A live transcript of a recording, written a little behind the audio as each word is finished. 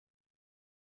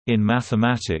In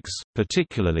mathematics,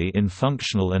 particularly in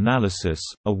functional analysis,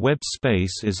 a web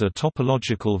space is a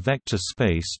topological vector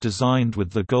space designed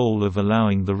with the goal of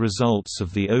allowing the results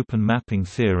of the open mapping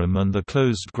theorem and the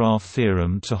closed graph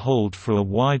theorem to hold for a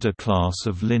wider class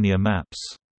of linear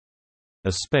maps.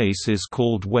 A space is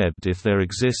called webbed if there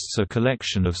exists a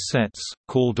collection of sets,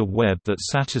 called a web, that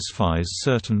satisfies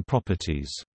certain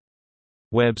properties.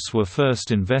 Webs were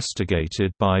first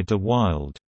investigated by de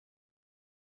Wilde.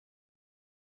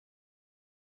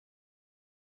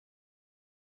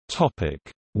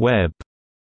 Web.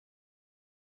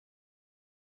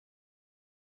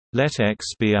 Let X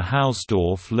be a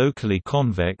Hausdorff locally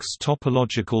convex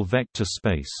topological vector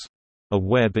space. A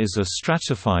web is a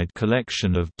stratified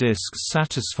collection of disks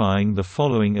satisfying the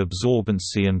following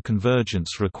absorbency and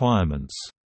convergence requirements.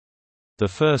 The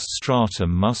first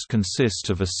stratum must consist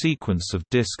of a sequence of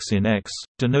disks in X,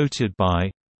 denoted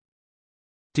by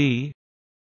d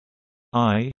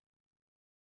I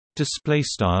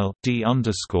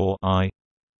d_I,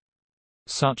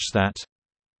 such that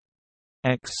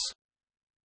X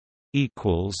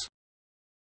equals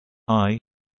I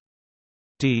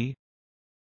d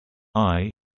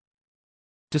I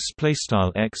display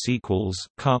style X equals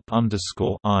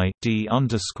cup_I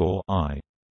d_I.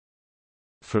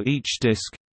 For each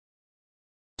disk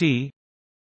d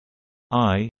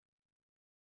I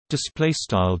display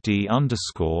style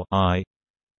d_I,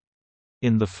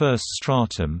 in the first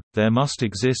stratum, there must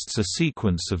exist a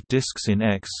sequence of disks in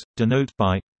X, denote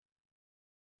by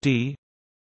d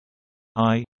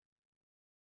I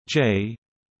j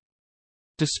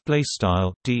display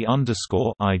style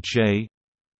d_ij,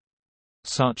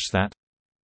 such that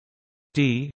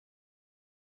d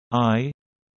I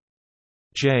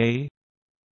j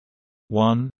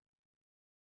 1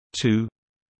 2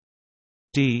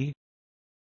 d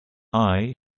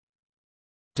I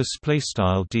display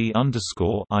style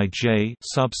d_ij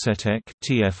subset ec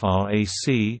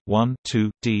tfrac 1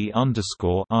 2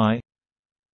 d_I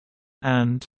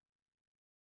and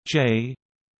j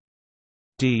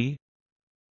d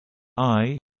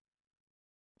I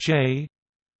j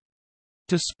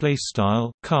display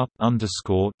style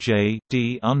cup_j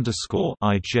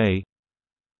d_ij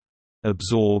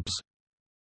absorbs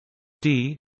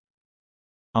d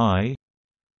I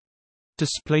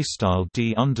display style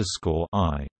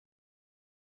d_I.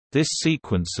 This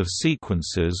sequence of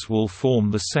sequences will form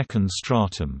the second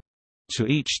stratum. To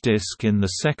each disk in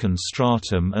the second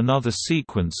stratum, another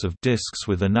sequence of disks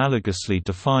with analogously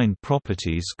defined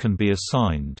properties can be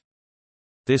assigned.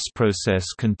 This process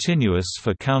continuous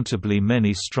for countably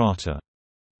many strata.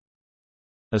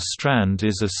 A strand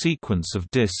is a sequence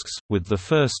of disks, with the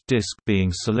first disk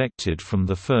being selected from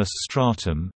the first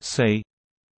stratum, say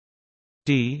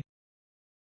d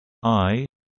I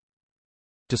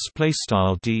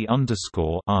displaystyle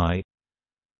d_I,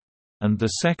 and the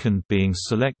second being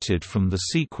selected from the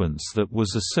sequence that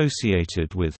was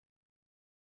associated with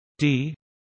d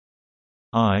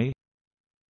I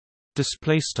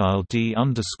displaystyle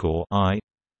d_I,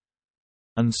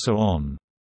 and so on.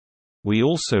 We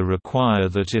also require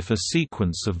that if a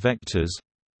sequence of vectors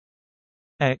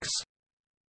x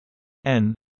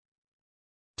n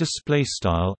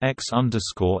displaystyle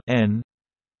x_n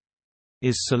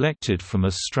is selected from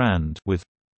a strand with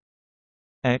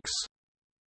x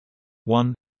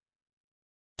 1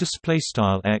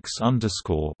 displaystyle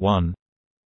x_1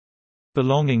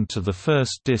 belonging to the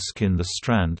first disk in the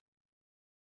strand,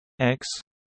 x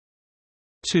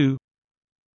 2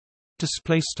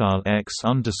 displaystyle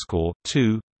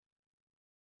x_2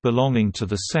 belonging to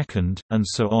the second, and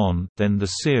so on, then the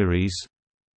series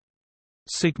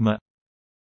sigma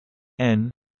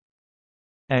n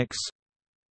x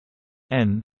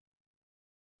n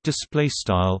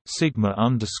displaystyle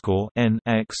sigma_n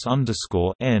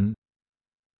x_n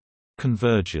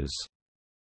converges.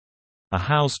 A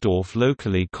Hausdorff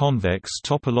locally convex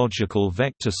topological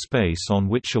vector space on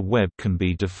which a web can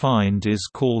be defined is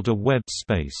called a web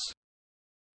space.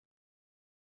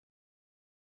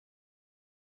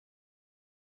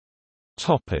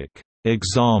 Topic: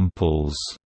 Examples.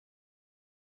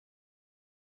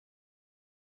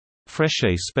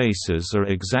 Frechet spaces are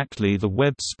exactly the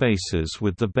web spaces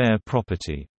with the bare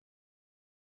property.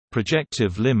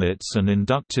 Projective limits and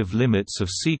inductive limits of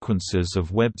sequences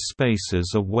of webbed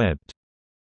spaces are webbed.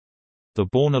 The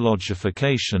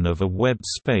Bornologification of a webbed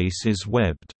space is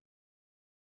webbed.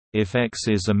 If X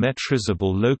is a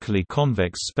metrizable locally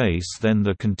convex space, then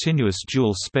the continuous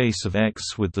dual space of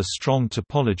X with the strong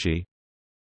topology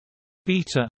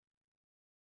beta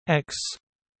X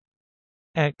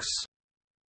X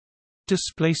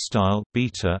display style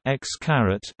beta x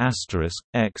caret asterisk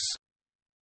X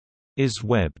is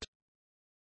webbed.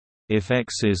 If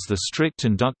X is the strict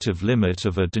inductive limit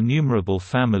of a denumerable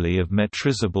family of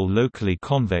metrizable locally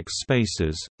convex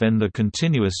spaces, then the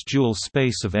continuous dual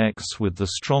space of X with the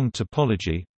strong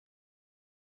topology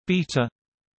beta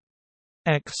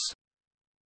X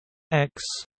X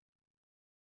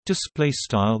display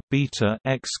style beta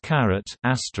X caret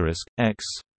asterisk X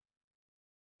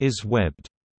is webbed.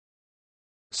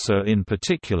 So in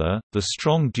particular, the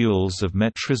strong duals of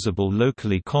metrizable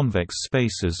locally convex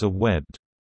spaces are webbed.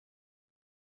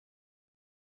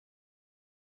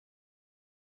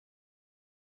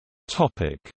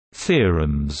 Topic: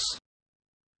 Theorems.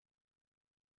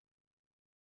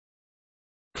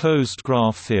 Closed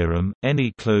graph theorem: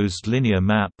 any closed linear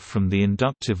map from the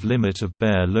inductive limit of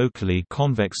bare locally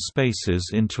convex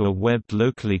spaces into a webbed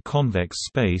locally convex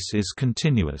space is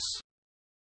continuous.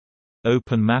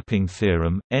 Open mapping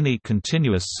theorem: any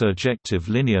continuous surjective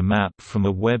linear map from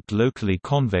a webbed locally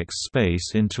convex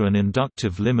space into an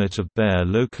inductive limit of bare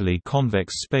locally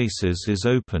convex spaces is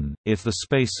open. If the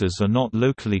spaces are not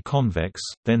locally convex,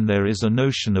 then there is a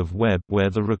notion of web where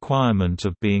the requirement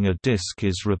of being a disk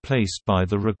is replaced by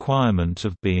the requirement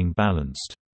of being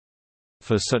balanced.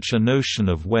 For such a notion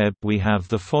of web we have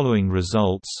the following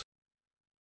results.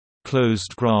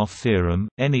 Closed graph theorem: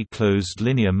 any closed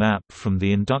linear map from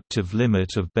the inductive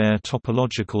limit of bare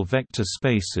topological vector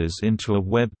spaces into a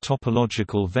webbed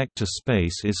topological vector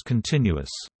space is continuous.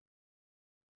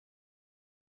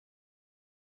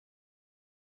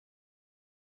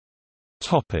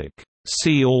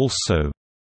 See also: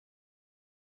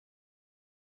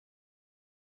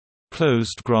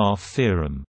 closed graph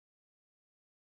theorem.